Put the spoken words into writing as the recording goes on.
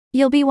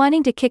You'll be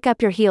wanting to kick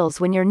up your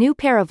heels when your new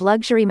pair of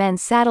luxury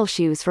men's saddle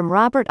shoes from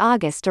Robert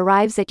August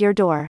arrives at your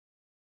door.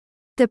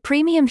 The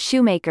premium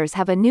shoemakers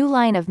have a new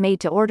line of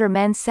made-to-order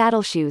men's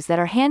saddle shoes that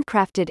are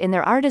handcrafted in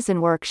their artisan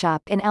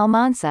workshop in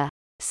Almansa,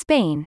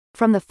 Spain,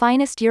 from the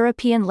finest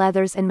European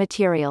leathers and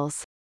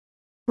materials.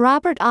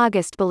 Robert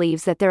August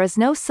believes that there is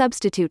no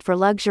substitute for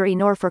luxury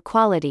nor for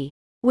quality,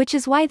 which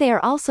is why they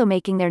are also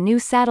making their new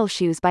saddle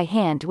shoes by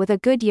hand with a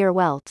Goodyear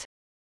welt.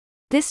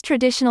 This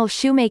traditional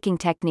shoemaking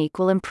technique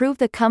will improve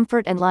the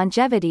comfort and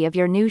longevity of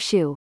your new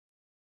shoe.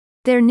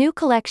 Their new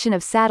collection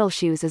of saddle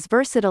shoes is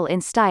versatile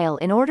in style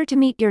in order to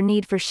meet your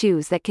need for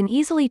shoes that can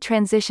easily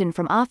transition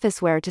from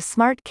office wear to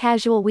smart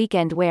casual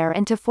weekend wear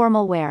and to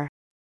formal wear.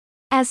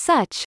 As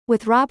such,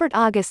 with Robert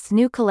August's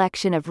new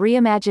collection of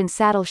reimagined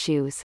saddle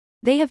shoes,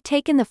 they have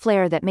taken the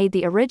flair that made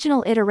the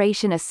original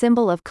iteration a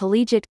symbol of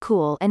collegiate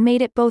cool and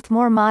made it both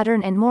more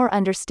modern and more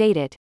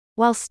understated,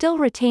 while still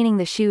retaining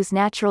the shoe's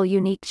natural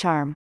unique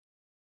charm.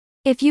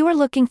 If you are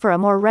looking for a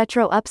more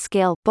retro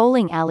upscale,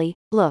 bowling alley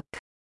look,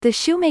 the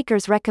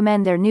shoemakers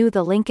recommend their new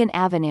The Lincoln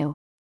Avenue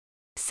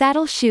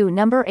saddle shoe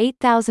number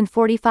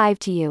 8045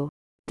 to you.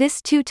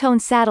 This two-tone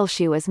saddle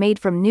shoe is made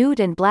from nude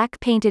and black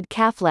painted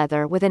calf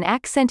leather with an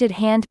accented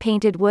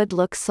hand-painted wood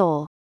look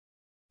sole.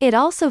 It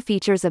also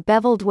features a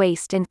beveled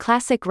waist and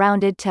classic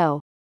rounded toe.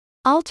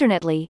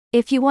 Alternately,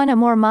 if you want a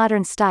more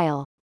modern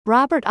style,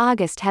 Robert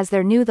August has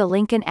their new The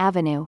Lincoln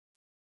Avenue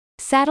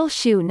saddle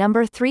shoe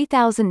number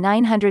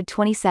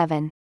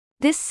 3927.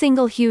 This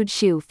single-hued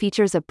shoe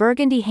features a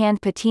burgundy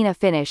hand patina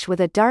finish with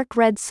a dark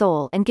red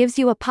sole and gives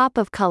you a pop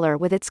of color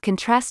with its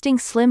contrasting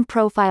slim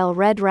profile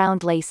red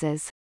round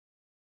laces.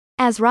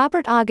 As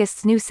Robert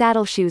August's new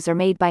saddle shoes are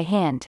made by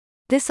hand,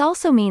 this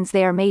also means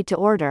they are made to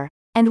order,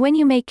 and when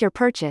you make your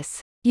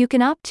purchase, you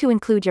can opt to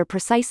include your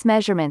precise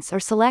measurements or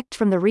select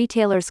from the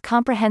retailer's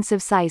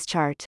comprehensive size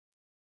chart.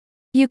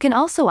 You can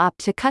also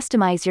opt to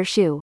customize your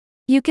shoe.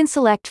 You can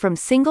select from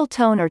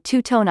single-tone or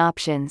two-tone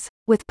options,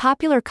 with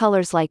popular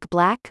colors like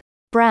black,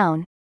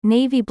 brown,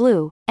 navy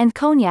blue, and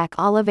cognac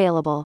all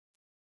available.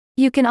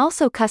 You can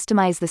also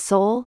customize the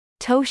sole,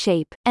 toe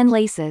shape, and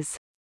laces.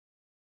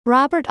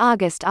 Robert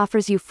August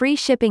offers you free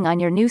shipping on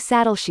your new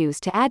saddle shoes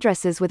to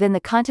addresses within the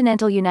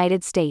continental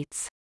United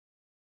States.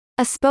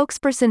 A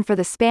spokesperson for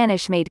the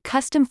Spanish-made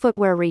custom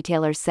footwear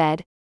retailer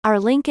said, "Our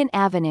Lincoln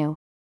Avenue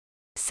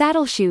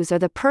saddle shoes are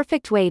the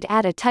perfect way to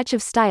add a touch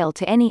of style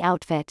to any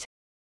outfit.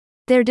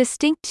 Their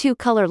distinct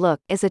two-color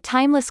look is a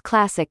timeless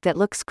classic that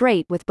looks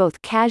great with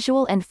both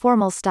casual and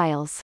formal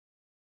styles.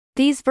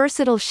 These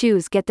versatile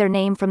shoes get their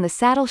name from the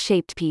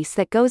saddle-shaped piece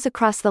that goes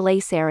across the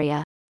lace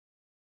area.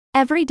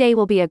 Every day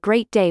will be a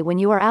great day when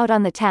you are out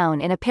on the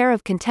town in a pair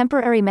of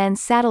contemporary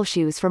men's saddle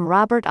shoes from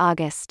Robert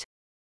August."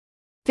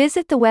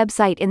 Visit the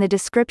website in the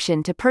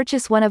description to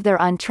purchase one of their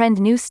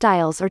on-trend new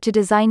styles or to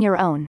design your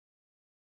own.